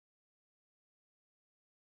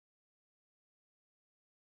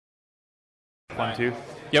1, 2.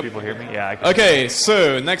 Yep. People hear me? Yeah. Okay,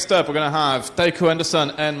 so next up we're going to have Tycho,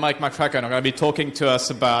 Andersen, and Mike McCracken are going to be talking to us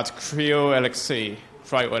about crio-lxc,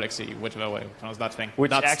 crio-lxc, whichever way you pronounce that thing. Which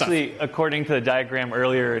that actually, stuff. according to the diagram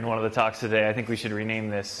earlier in one of the talks today, I think we should rename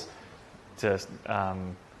this to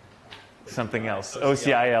something else.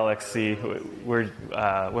 OCI-LXC.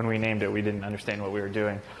 When we named it, we didn't understand what we were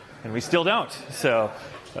doing, and we still don't. So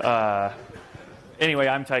anyway,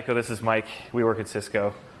 I'm Tycho. This is Mike. We work at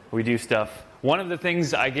Cisco. We do stuff. One of the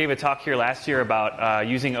things I gave a talk here last year about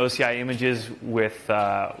using OCI images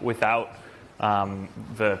without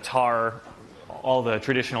the tar, all the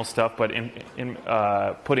traditional stuff, but in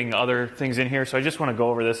putting other things in here. So I just want to go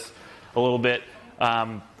over this a little bit.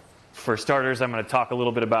 For starters, I'm going to talk a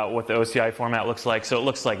little bit about what the OCI format looks like. So it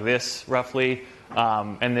looks like this, roughly.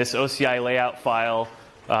 And this OCI layout file,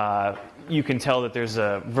 you can tell that there's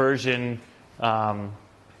a version.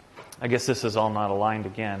 I guess this is all not aligned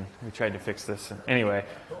again. We tried to fix this. Anyway,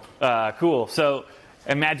 cool. So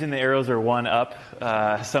imagine the arrows are one up.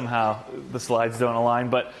 Somehow the slides don't align.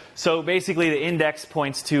 But so basically the index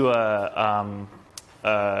points to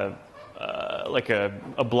like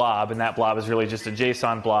a blob, and that blob is really just a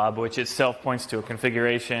JSON blob, which itself points to a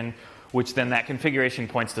configuration, which then that configuration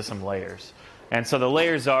points to some layers. And so the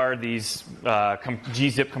layers are these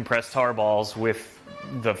gzip compressed tarballs with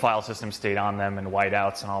the file system state on them and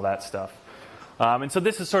whiteouts and all that stuff. And so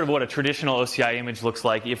this is sort of what a traditional OCI image looks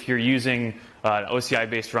like. If you're using an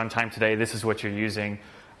OCI-based runtime today, this is what you're using.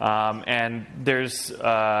 And there's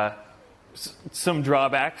some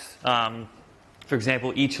drawbacks. For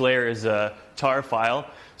example, each layer is a tar file,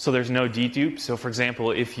 so there's no dedupe. So for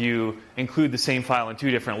example, if you include the same file in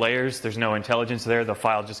 2 different layers, there's no intelligence there. The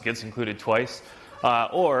file just gets included twice.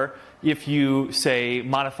 Or if you, say,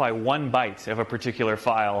 modify 1 byte of a particular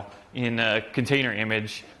file in a container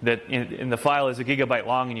image that in the file is a gigabyte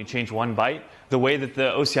long and you change 1 byte, the way that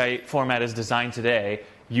the OCI format is designed today,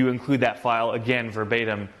 you include that file again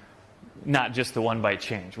verbatim, not just the 1 byte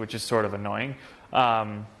change, which is sort of annoying.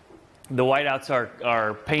 The whiteouts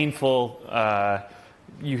are painful.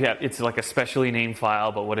 It's like a specially named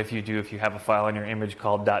file, but what if you have a file in your image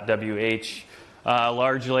called .wh?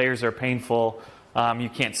 Large layers are painful. You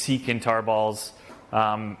can't seek in tarballs.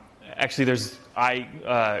 Actually,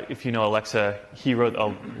 if you know Alexa, he wrote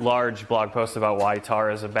a large blog post about why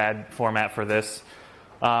tar is a bad format for this.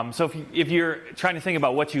 So if you're trying to think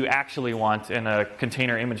about what you actually want in a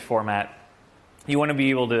container image format, you want to be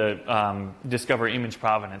able to discover image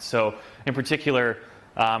provenance. So in particular,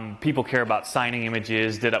 people care about signing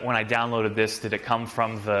images. When I downloaded this, did it come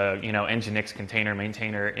from the Nginx container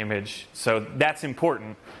maintainer image? So that's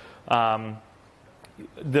important.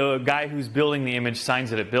 The guy who's building the image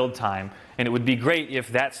signs it at build time, and it would be great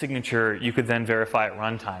if that signature you could then verify at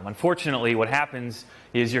runtime. Unfortunately, what happens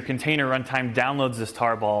is your container runtime downloads this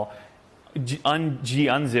tarball,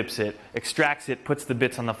 unzips it, extracts it, puts the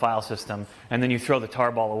bits on the file system, and then you throw the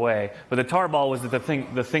tarball away. But the tarball was the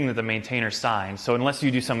thing that the maintainer signed. So unless you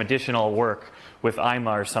do some additional work with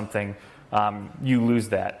IMA or something, you lose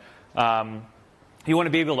that. You want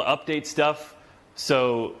to be able to update stuff.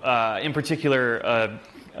 So in particular,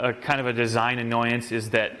 a kind of a design annoyance is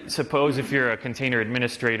that suppose if you're a container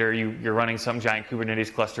administrator, you're running some giant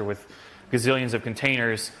Kubernetes cluster with gazillions of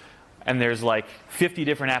containers, and there's like 50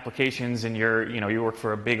 different applications, and you work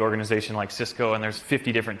for a big organization like Cisco, and there's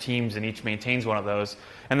 50 different teams, and each maintains one of those.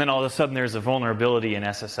 And then all of a sudden, there's a vulnerability in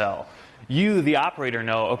SSL. You, the operator,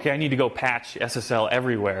 know, okay, I need to go patch SSL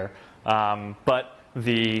everywhere, but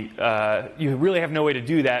you really have no way to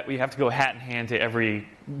do that. We have to go hat in hand to every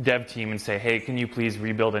dev team and say, hey, can you please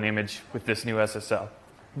rebuild an image with this new SSL?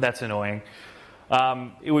 That's annoying.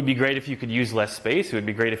 It would be great if you could use less space. It would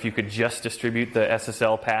be great if you could just distribute the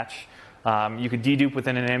SSL patch. You could dedupe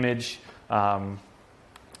within an image. That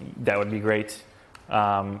would be great.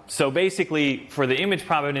 So basically, for the image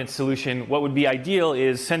provenance solution, what would be ideal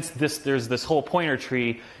is, since there's this whole pointer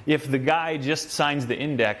tree, if the guy just signs the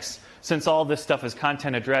index, since all this stuff is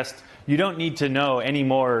content addressed, you don't need to know any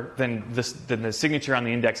more than the signature on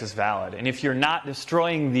the index is valid. And if you're not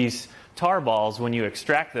destroying these tarballs when you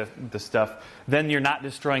extract the stuff, then you're not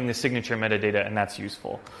destroying the signature metadata, and that's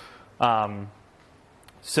useful.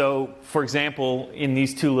 So, for example, in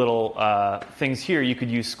these 2 little things here, you could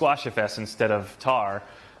use SquashFS instead of tar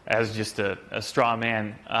as just a straw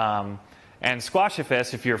man. And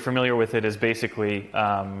SquashFS, if you're familiar with it, is basically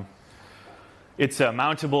it's a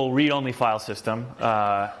mountable read-only file system.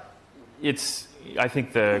 I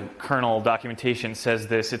think the kernel documentation says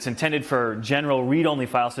this. It's intended for general read-only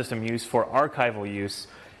file system use for archival use,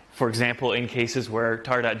 for example, in cases where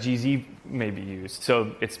tar.gz may be used.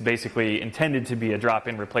 So it's basically intended to be a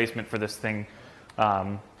drop-in replacement for this thing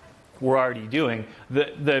we're already doing.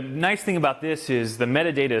 The nice thing about this is the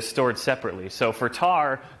metadata is stored separately. So for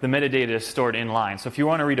tar, the metadata is stored inline. So if you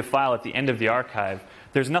want to read a file at the end of the archive,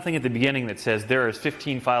 there's nothing at the beginning that says there is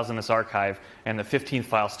 15 files in this archive and the 15th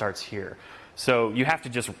file starts here. So you have to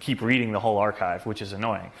just keep reading the whole archive, which is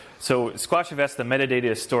annoying. So SquashFS, the metadata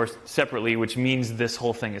is stored separately, which means this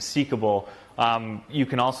whole thing is seekable. You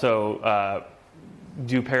can also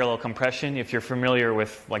do parallel compression if you're familiar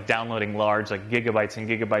with like downloading large, like gigabytes and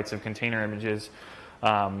gigabytes of container images.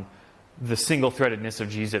 The single-threadedness of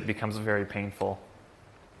gzip becomes very painful.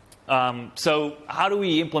 So how do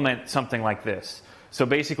we implement something like this? So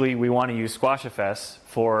basically, we want to use SquashFS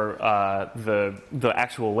for the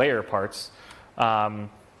actual layer parts. And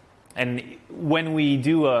when we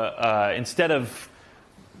do instead of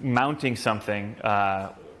mounting something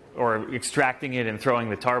or extracting it and throwing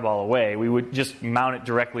the tarball away, we would just mount it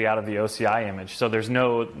directly out of the OCI image. So there's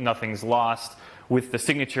nothing's lost. With the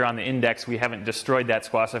signature on the index, we haven't destroyed that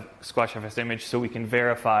SquashFS image, so we can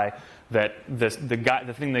verify that the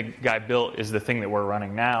thing the guy built is the thing that we're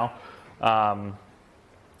running now.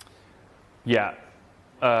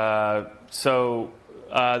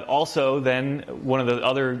 Also, then, one of the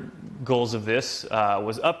other goals of this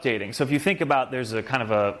was updating. So if you think about, there's a kind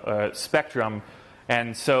of a spectrum.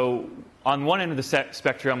 And so on one end of the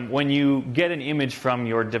spectrum, when you get an image from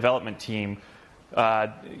your development team,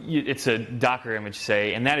 it's a Docker image,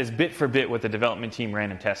 say, and that is bit for bit what the development team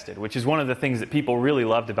ran and tested, which is one of the things that people really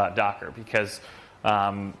loved about Docker, because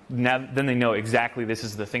then they know exactly this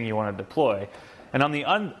is the thing you want to deploy. And on the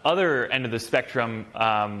other end of the spectrum,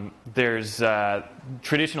 there's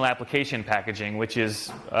traditional application packaging, which is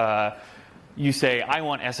you say, I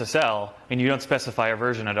want SSL, and you don't specify a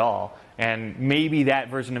version at all. And maybe that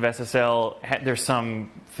version of SSL, there's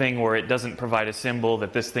some thing where it doesn't provide a symbol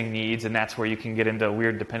that this thing needs, and that's where you can get into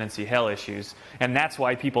weird dependency hell issues. And that's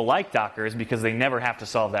why people like Docker, is because they never have to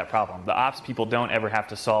solve that problem. The ops people don't ever have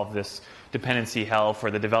to solve this dependency hell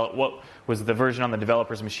for the what was the version on the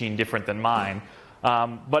developer's machine different than mine.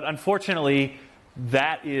 But unfortunately,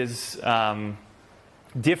 that is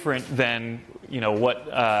different than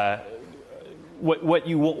what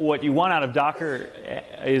you want out of Docker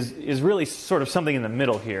is really sort of something in the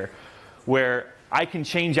middle here, where I can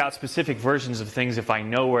change out specific versions of things if I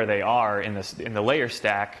know where they are in the layer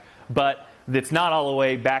stack, but it's not all the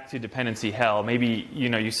way back to dependency hell. Maybe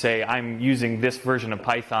you say I'm using this version of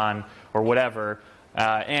Python or whatever.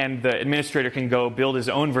 And the administrator can go build his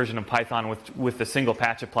own version of Python with a single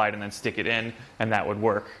patch applied and then stick it in, and that would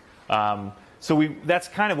work. So that's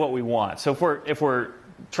kind of what we want. So if we're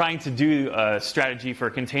trying to do a strategy for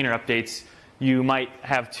container updates, you might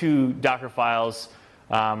have two Docker files.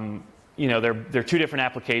 They're two different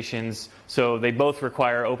applications, so they both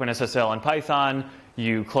require OpenSSL and Python.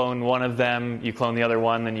 You clone one of them, you clone the other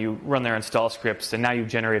one, then you run their install scripts, and now you've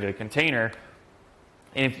generated a container.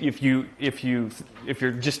 And if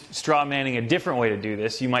you're just straw manning a different way to do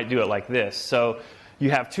this, you might do it like this. So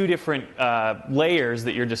you have two different layers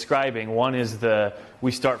that you're describing. One is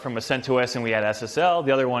we start from a CentOS and we add SSL.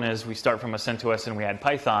 The other one is we start from a CentOS and we add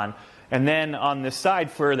Python. And then on this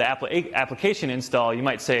side for the application install, you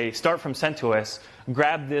might say start from CentOS,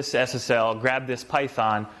 grab this SSL, grab this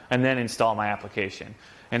Python, and then install my application.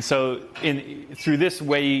 And so through this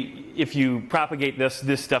way, if you propagate this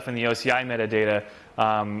stuff in the OCI metadata,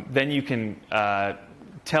 then you can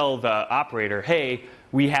tell the operator, hey,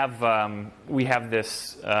 we have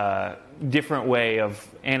this different way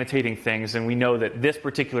of annotating things, and we know that this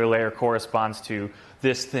particular layer corresponds to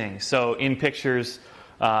this thing. So in pictures,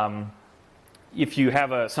 if you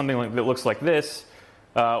have something that looks like this,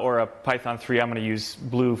 or a Python 3, I'm going to use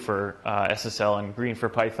blue for SSL and green for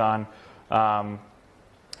Python,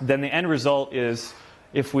 then the end result is,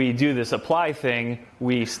 if we do this apply thing,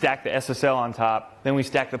 we stack the SSL on top, then we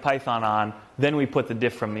stack the Python on, then we put the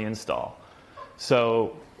diff from the install.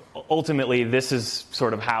 So ultimately, this is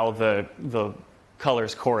sort of how the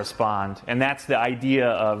colors correspond. And that's the idea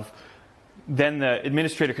of, then the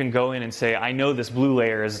administrator can go in and say, I know this blue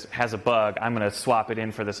layer has a bug. I'm going to swap it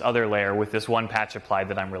in for this other layer with this one patch applied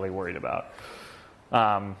that I'm really worried about.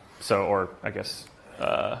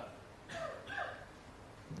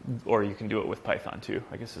 Or you can do it with Python too,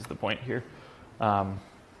 I guess is the point here.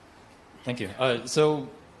 Thank you. So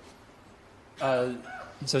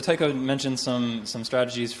Tycho mentioned some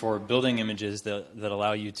strategies for building images that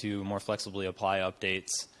allow you to more flexibly apply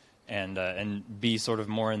updates and be sort of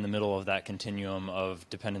more in the middle of that continuum of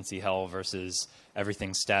dependency hell versus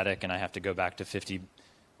everything static, and I have to go back to 50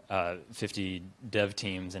 dev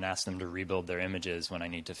teams and ask them to rebuild their images when I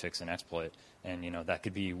need to fix an exploit. And that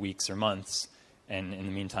could be weeks or months. and in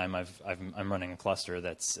the meantime, I'm running a cluster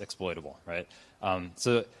that's exploitable, right?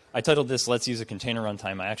 So I titled this "Let's use a container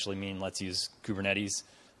runtime." I actually mean let's use Kubernetes.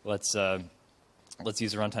 Let's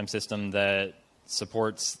use a runtime system that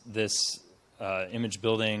supports this image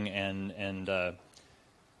building and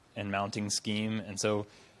mounting scheme. And so,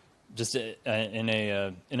 just in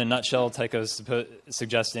a nutshell, Tycho's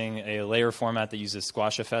suggesting a layer format that uses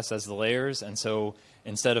squashfs as the layers. And so,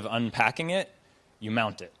 instead of unpacking it, you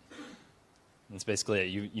mount it. That's basically it.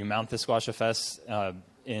 You mount the squashfs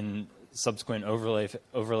in subsequent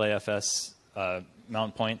overlayfs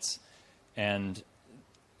mount points, and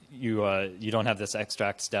you don't have this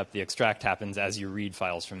extract step. The extract happens as you read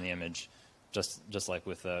files from the image, just like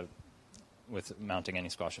with mounting any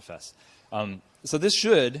squashfs. So this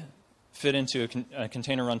should fit into a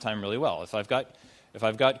container runtime really well. If I've got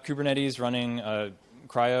Kubernetes running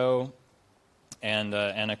CRI-O and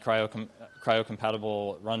a CRI-O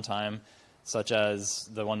compatible runtime, such as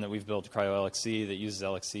the one that we've built, crio-lxc, that uses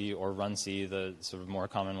LXC, or runc, the sort of more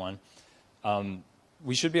common one,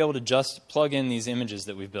 we should be able to just plug in these images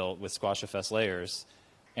that we've built with squashfs layers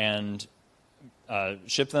and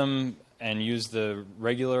ship them and use the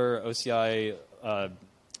regular OCI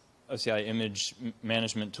image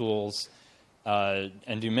management tools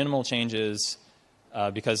and do minimal changes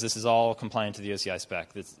because this is all compliant to the OCI spec.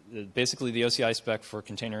 Basically, the OCI spec for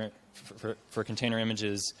container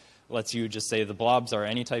images lets you just say the blobs are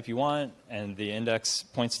any type you want, and the index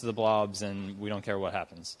points to the blobs, and we don't care what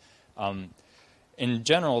happens. In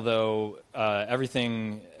general, though,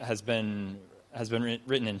 everything has been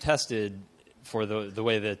written and tested for the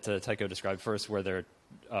way that Tycho described first, where they're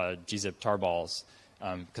gzip tarballs,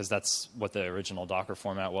 because that's what the original Docker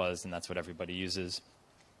format was, and that's what everybody uses.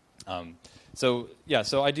 So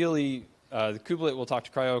ideally, the kubelet will talk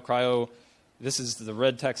to CRI-O. CRI-O, this is the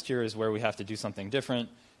red text here is where we have to do something different.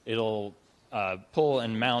 It'll pull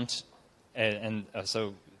and mount, and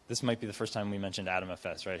so this might be the first time we mentioned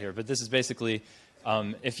AtomFS right here, but this is basically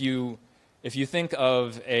if you think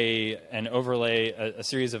of an overlay, a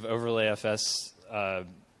series of overlayfs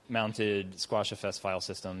mounted squashfs file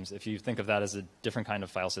systems. If you think of that as a different kind of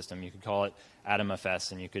file system, you could call it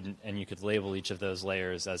AtomFS, and you could label each of those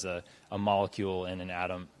layers as a molecule in an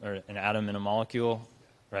atom, or an atom in a molecule,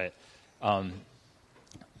 right?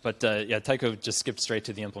 But Tycho just skipped straight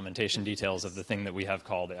to the implementation details of the thing that we have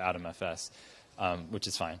called AtomFS, which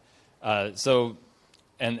is fine.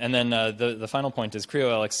 And then the final point is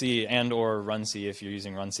crio-lxc and or runc if you're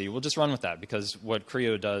using runc. We'll just run with that because what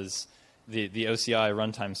crio does, the OCI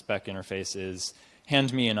runtime spec interface is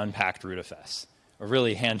hand me an unpacked rootfs, or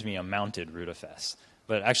really hand me a mounted rootfs.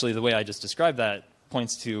 But actually, the way I just described that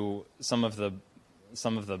points to some of the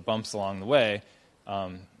bumps along the way.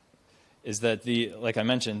 Is that like I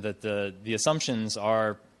mentioned, that the assumptions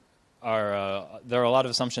are there are a lot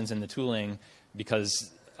of assumptions in the tooling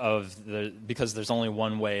because there's only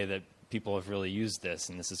one way that people have really used this,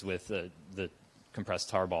 and this is with the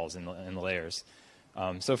compressed tarballs in the layers.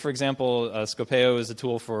 So, for example, Scopeo is a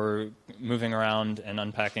tool for moving around and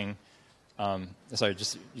unpacking.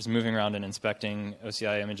 Just moving around and inspecting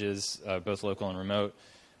OCI images, both local and remote,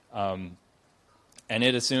 and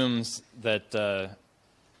it assumes that.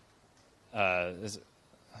 Let's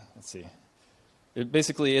see.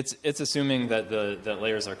 Basically, it's assuming that that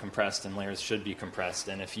layers are compressed and layers should be compressed.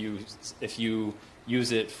 And if you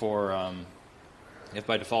use it for, if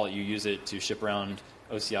by default you use it to ship around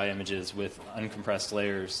OCI images with uncompressed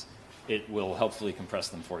layers, it will helpfully compress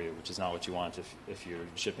them for you, which is not what you want if you're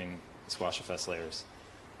shipping squashfs layers.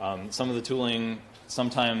 Some of the tooling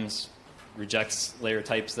sometimes rejects layer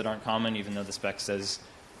types that aren't common, even though the spec says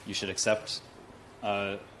you should accept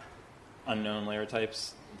unknown layer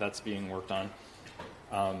types. That's being worked on.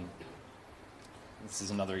 This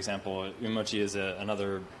is another example. Umochi is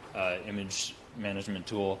another image management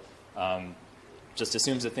tool. Just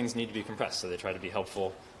assumes that things need to be compressed, so they try to be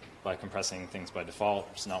helpful by compressing things by default,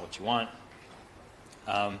 which is not what you want.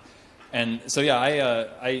 And so,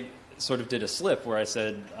 I sort of did a slip where I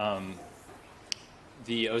said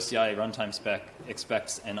the OCI runtime spec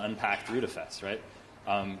expects an unpacked rootfs, right?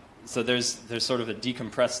 So there's sort of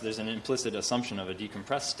there's an implicit assumption of a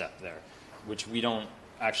decompressed step there, which we don't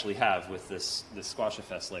actually have with this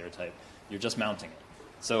squashfs layer type. You're just mounting it.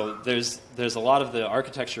 So there's a lot of the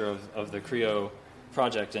architecture of the CRI-O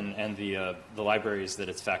project and the libraries that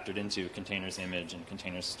it's factored into, containers image and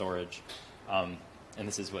containers storage. And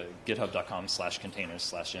this is what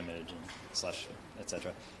github.com/containers/image and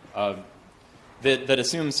 /etc. That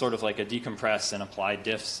assumes sort of like a decompress and apply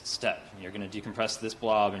diffs step. You're going to decompress this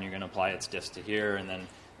blob and you're going to apply its diffs to here, and then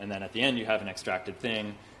at the end you have an extracted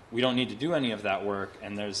thing. We don't need to do any of that work,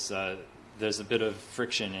 and there's there's a bit of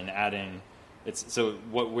friction in adding. So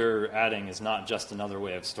what we're adding is not just another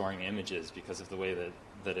way of storing images because of the way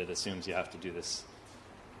that it assumes you have to do this.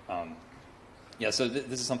 So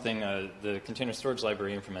this is something the container storage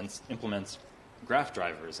library implements graph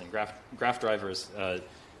drivers, and graph drivers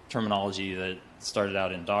terminology that started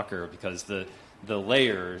out in Docker because the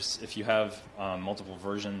layers, if you have multiple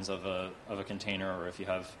versions of a container, or if you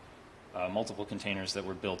have multiple containers that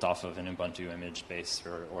were built off of an Ubuntu image base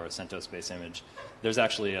or a CentOS base image, there's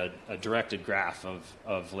actually a directed graph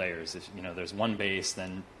of layers. If there's one base,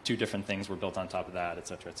 then two different things were built on top of that, et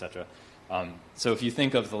cetera, et cetera. So if you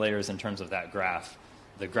think of the layers in terms of that graph,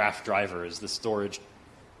 the graph driver is the storage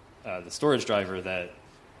driver that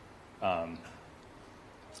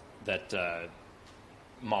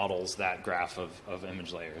models that graph of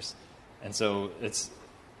image layers. And so it's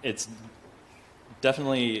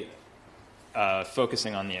definitely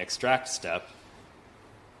focusing on the extract step.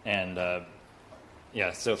 And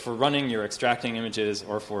so for running, you're extracting images,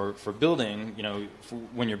 or for building,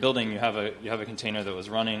 when you're building, you have a container that was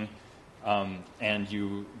running, and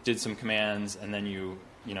you did some commands, and then you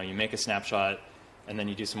make a snapshot, and then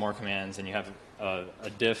you do some more commands, and you have a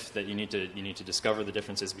diff that you need to discover the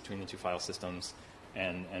differences between the two file systems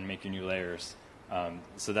and make your new layers.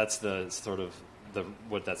 So that's the sort of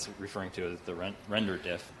what that's referring to as the render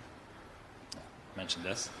diff. I mentioned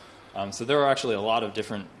this. So there are actually a lot of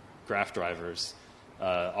different graph drivers,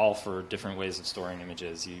 all for different ways of storing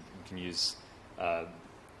images. You can use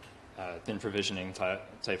thin provisioning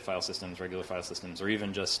type file systems, regular file systems, or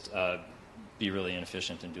even just be really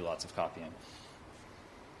inefficient and do lots of copying.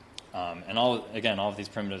 And all of these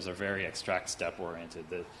primitives are very extract step oriented.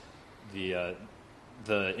 The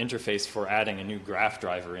interface for adding a new graph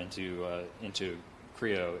driver into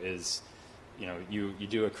CRI-O is, you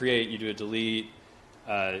do a create, you do a delete,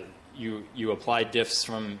 you apply diffs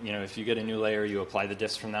from, if you get a new layer, you apply the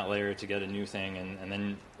diffs from that layer to get a new thing, and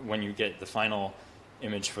then when you get the final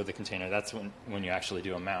image for the container, that's when you actually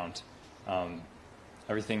do a mount.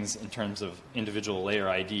 Everything's in terms of individual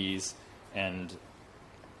layer IDs, and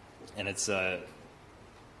it's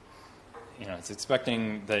it's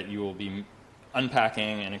expecting that you will be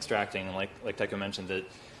unpacking and extracting, and like Tycho mentioned, that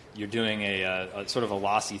you're doing a sort of a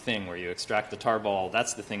lossy thing where you extract the tarball.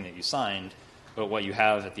 That's the thing that you signed, but what you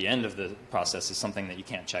have at the end of the process is something that you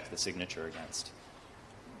can't check the signature against.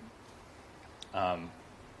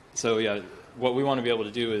 What we want to be able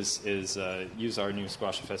to do is use our new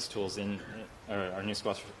SquashFS tools our new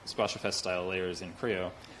SquashFS style layers in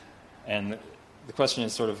CRI-O, and the question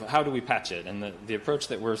is sort of how do we patch it? And the approach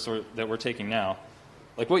that we're taking now,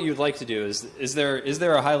 like what you'd like to do is there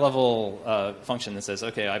a high level function that says,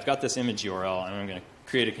 okay, I've got this image URL and I'm going to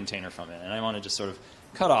create a container from it, and I want to just sort of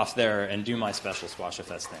cut off there and do my special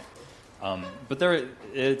SquashFS thing. But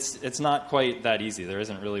it's not quite that easy. There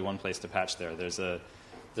isn't really one place to patch there.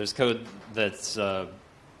 There's code that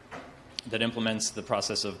implements the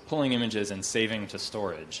process of pulling images and saving to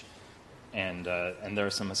storage, and there are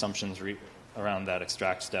some assumptions around that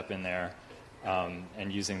extract step in there,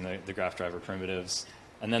 and using the graph driver primitives.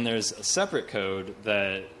 And then there's a separate code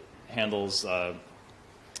that handles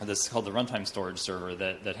this is called the runtime storage server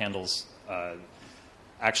that handles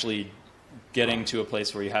actually getting to a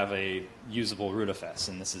place where you have a usable rootfs,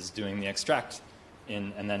 and this is doing the extract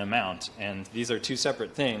and then a mount. And these are two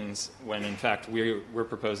separate things when in fact we're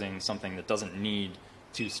proposing something that doesn't need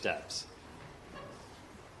two steps.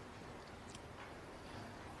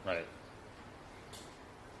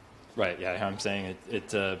 Right. Yeah. I'm saying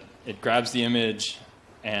it grabs the image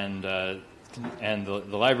and the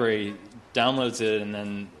library downloads it, and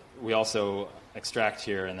then we also extract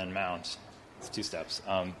here and then mount. It's two steps.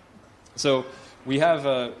 So we have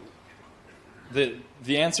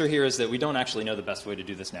the answer here is that we don't actually know the best way to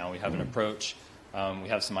do this now. We have an approach. We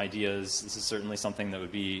have some ideas. This is certainly something that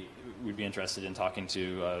we'd be interested in talking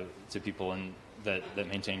to people that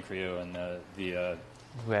maintain CRI-O and the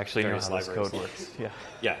who actually know how this libraries. code works.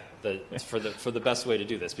 Yeah. For the best way to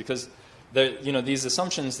do this, because these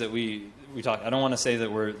assumptions that we talk. I don't want to say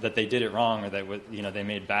that they did it wrong or that they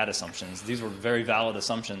made bad assumptions. These were very valid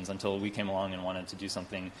assumptions until we came along and wanted to do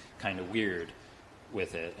something kind of weird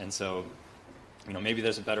with it. And so, maybe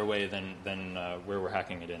there's a better way than where we're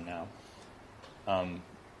hacking it in now.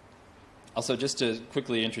 Also, just to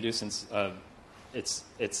quickly introduce, since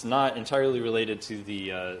it's not entirely related to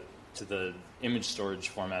the image storage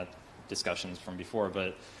format discussions from before,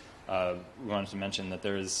 but we wanted to mention that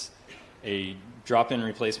there is a drop-in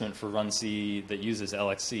replacement for runc that uses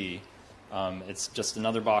LXC. It's just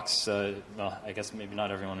another box. Well, I guess maybe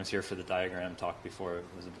not everyone was here for the diagram talk before. It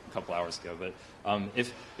was a couple hours ago. But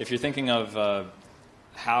if you're thinking of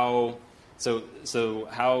how So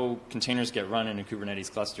how containers get run in a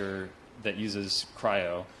Kubernetes cluster that uses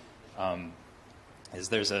CRI-O is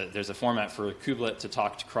there's a format for a kubelet to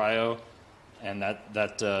talk to CRI-O, and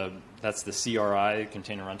that's the CRI,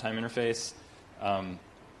 container runtime interface. And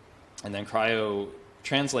then CRI-O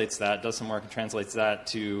translates that, does some work, and translates that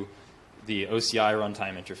to the OCI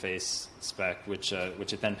runtime interface spec, which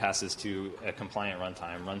it then passes to a compliant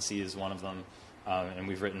runtime. Runc is one of them, and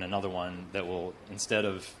we've written another one that will, instead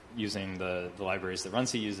of using the libraries that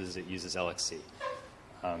Runc uses, it uses LXC.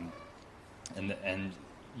 And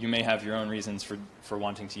you may have your own reasons for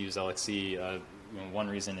wanting to use LXC. One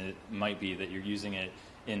reason it might be that you're using it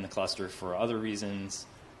in the cluster for other reasons,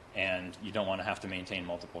 and you don't want to have to maintain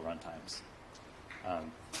multiple runtimes.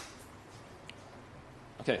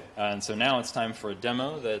 Okay, and so now it's time for a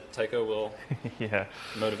demo that Tycho will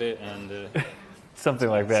motivate and something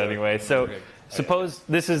like that. Anyway, so suppose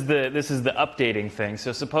this is the updating thing.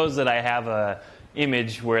 So suppose that I have a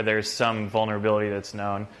image where there's some vulnerability that's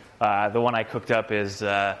known. The one I cooked up is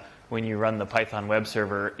when you run the Python web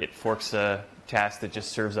server, it forks a task that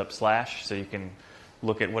just serves up /, so you can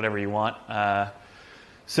look at whatever you want.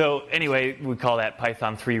 So anyway, we call that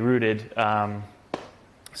Python 3 rooted.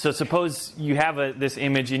 So suppose you have this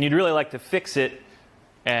image and you'd really like to fix it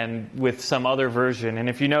and with some other version. And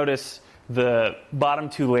if you notice, the bottom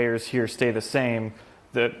two layers here stay the same.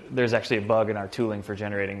 There's actually a bug in our tooling for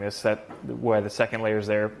generating this, where the second layer is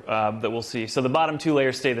there that we'll see. So the bottom two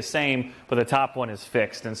layers stay the same, but the top one is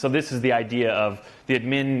fixed. And so this is the idea of the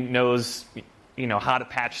admin knows how to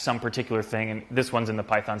patch some particular thing. And this one's in the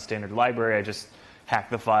Python standard library. I just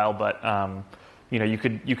hacked the file, but you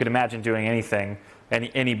could imagine doing anything.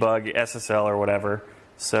 Any bug, SSL or whatever.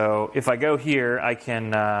 So if I go here, I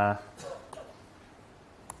can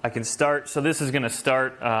start. So this is going to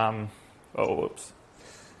start. Whoops!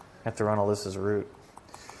 I have to run all this as root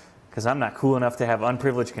because I'm not cool enough to have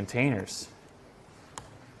unprivileged containers.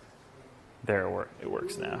 There, it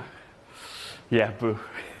works now. Yeah, boo.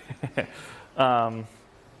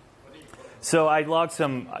 So I logged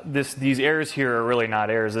these errors here are really not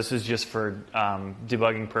errors. This is just for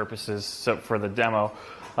debugging purposes, so for the demo.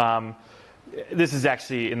 This is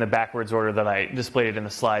actually in the backwards order that I displayed it in the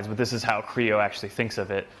slides, but this is how CRI-O actually thinks of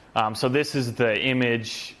it. So this is the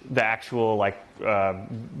image, the actual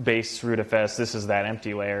base rootfs. This is that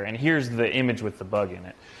empty layer, and here's the image with the bug in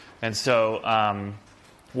it. And so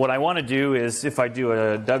what I want to do is, if I do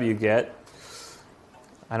a wget,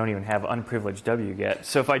 I don't even have unprivileged wget.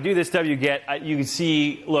 So if I do this wget, you can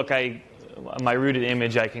see, look, my rooted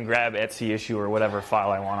image, I can grab etc issue or whatever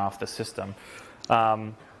file I want off the system.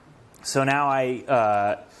 So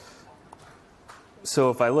now so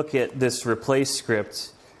if I look at this replace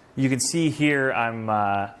script, you can see here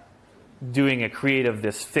I'm doing a create of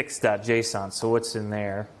this fix.json. So what's in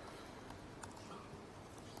there?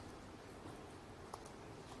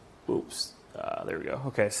 Oops, there we go.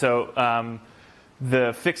 Okay, so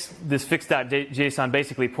this fix.json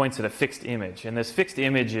basically points at a fixed image, and this fixed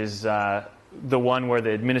image is the one where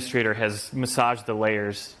the administrator has massaged the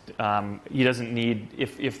layers. He doesn't need,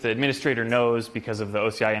 if the administrator knows because of the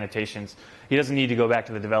OCI annotations, he doesn't need to go back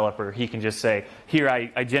to the developer. He can just say, here,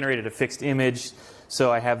 I generated a fixed image,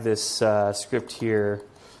 so I have this script here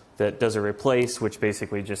that does a replace, which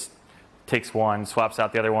basically just takes one, swaps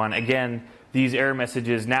out the other one. Again, these error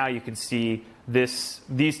messages, now you can see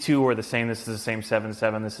these two are the same. This is the same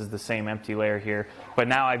 7.7. This is the same empty layer here. But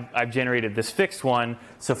now I've generated this fixed one.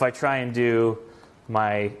 So if I try and do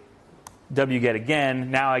my wget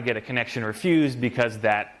again, now I get a connection refused because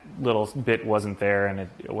that little bit wasn't there and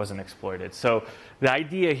it wasn't exploited. So the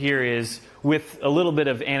idea here is, with a little bit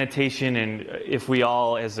of annotation, and if we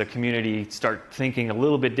all as a community start thinking a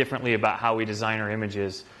little bit differently about how we design our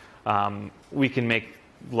images, we can make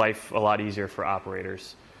life a lot easier for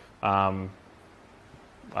operators.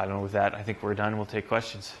 I don't know, with that, I think we're done. We'll take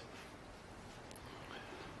questions.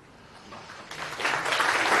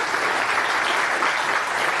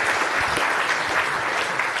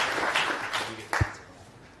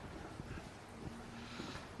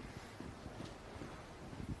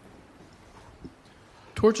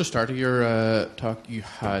 Towards the start of your talk, you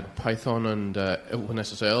had Python and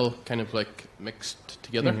OpenSSL kind of like mixed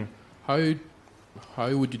together. Mm-hmm.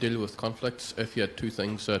 How would you deal with conflicts if you had two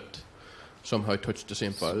things that somehow touch the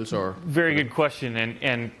same files? Or very good question,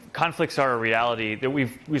 and conflicts are a reality. That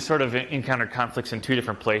we sort of encountered conflicts in two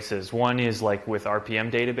different places. One is like with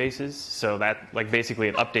RPM databases, so that basically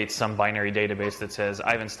it updates some binary database that says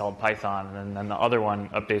I've installed Python, and then the other one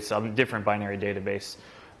updates some different binary database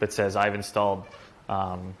that says I've installed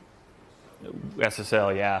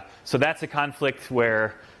SSL. Yeah, so that's a conflict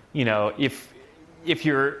where if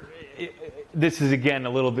this is, again, a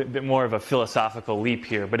little bit more of a philosophical leap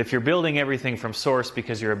here. But if you're building everything from source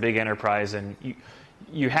because you're a big enterprise and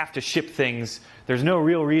you have to ship things, there's no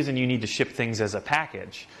real reason you need to ship things as a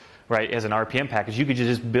package, right, as an RPM package. You could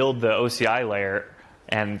just build the OCI layer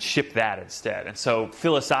and ship that instead. And so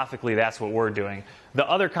philosophically, that's what we're doing. The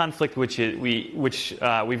other conflict which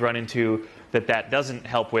we've run into that doesn't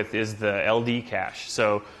help with is the LD cache.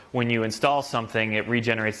 So when you install something, it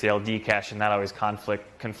regenerates the LD cache, and that always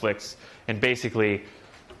conflicts. And basically,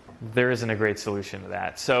 there isn't a great solution to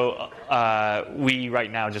that. So we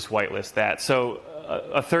right now just whitelist that. So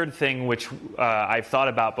a third thing which I've thought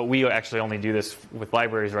about, but we actually only do this with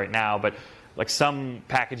libraries right now, but like some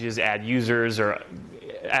packages add users or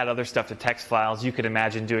add other stuff to text files. You could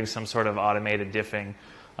imagine doing some sort of automated diffing.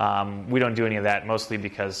 We don't do any of that, mostly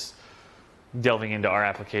because delving into our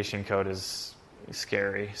application code is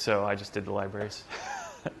scary. So I just did the libraries.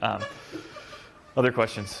 Other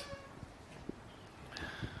questions?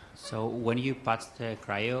 So when you patched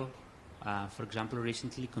CRI-O, for example,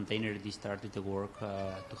 recently Containerd started to work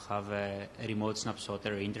to have a remote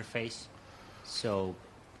snapshotter interface. So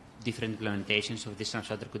different implementations of this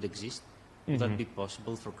snapshotter could exist. Would that be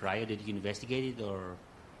possible for CRI-O? Did you investigate it, or?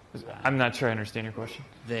 I'm not sure I understand your question.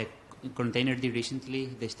 The Containerd recently,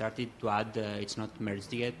 they started to add, it's not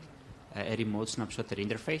merged yet, a remote snapshotter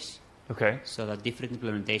interface. Okay. So that different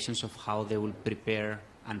implementations of how they will prepare,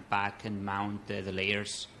 unpack, and mount the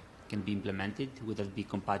layers can be implemented. Would that be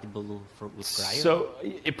compatible with CRI-O? So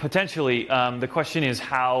potentially, the question is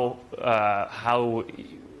what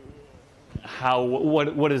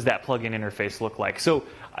does that plugin interface look like? So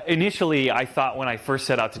initially, I thought when I first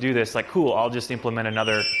set out to do this, like, cool, I'll just implement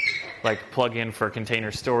another like plugin for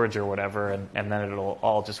container storage or whatever, and then it'll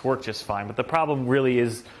all just work just fine. But the problem really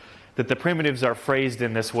is that the primitives are phrased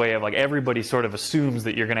in this way of like everybody sort of assumes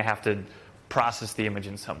that you're going to have to process the image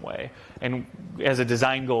in some way. And as a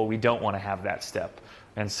design goal, we don't want to have that step.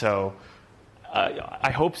 And so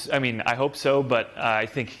I hope so, but I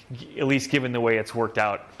think at least given the way it's worked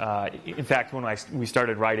out, in fact, when we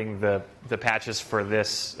started writing the patches for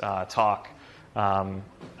this talk,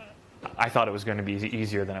 I thought it was going to be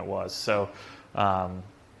easier than it was. So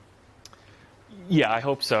yeah, I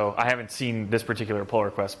hope so. I haven't seen this particular pull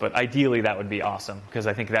request, but ideally that would be awesome, because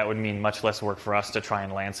I think that would mean much less work for us to try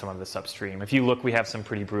and land some of this upstream. If you look, we have some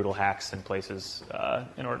pretty brutal hacks in places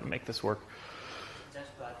in order to make this work.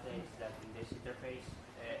 Just to add that in this interface,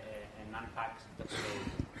 an unpack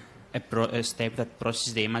a step that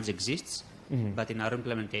processes the image exists, but in our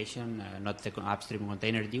implementation, not the upstream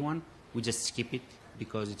Containerd one, we just skip it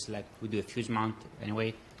because it's like we do a fuse mount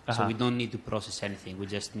anyway. So we don't need to process anything. We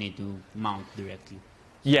just need to mount directly.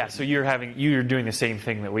 Yeah, so you're doing the same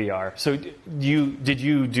thing that we are. So did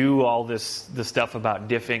you do all the stuff about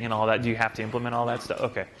diffing and all that? Do you have to implement all that stuff?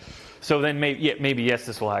 Okay. So then maybe yes,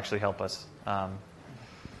 this will actually help us. Other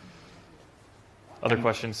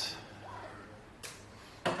questions?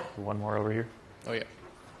 One more over here. Oh, yeah.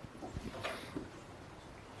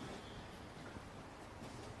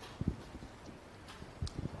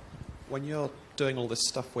 When you're doing all this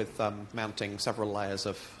stuff with mounting several layers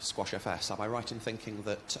of squashfs, am I right in thinking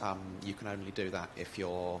that you can only do that if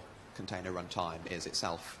your container runtime is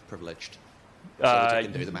itself privileged, so that you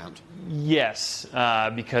can do the mount? Yes,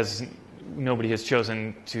 because nobody has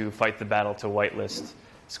chosen to fight the battle to whitelist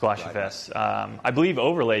squashfs. Right. I believe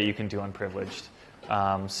overlay you can do unprivileged,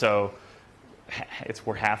 so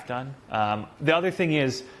we're half done. The other thing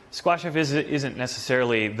is, squashfs isn't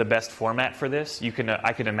necessarily the best format for this.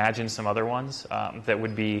 I could imagine some other ones that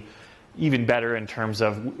would be even better in terms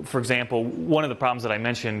of, for example, one of the problems that I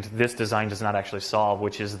mentioned this design does not actually solve,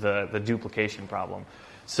 which is the duplication problem.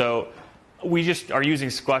 So we just are using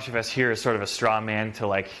squashfs here as sort of a straw man to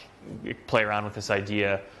like play around with this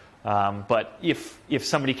idea. But if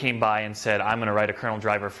somebody came by and said, I'm going to write a kernel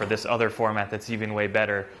driver for this other format that's even way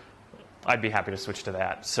better, I'd be happy to switch to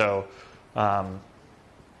that. So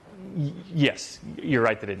yes, you're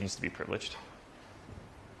right that it needs to be privileged.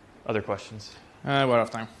 Other questions? We're out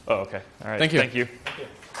of time. Oh, okay. All right. Thank you. Thank you.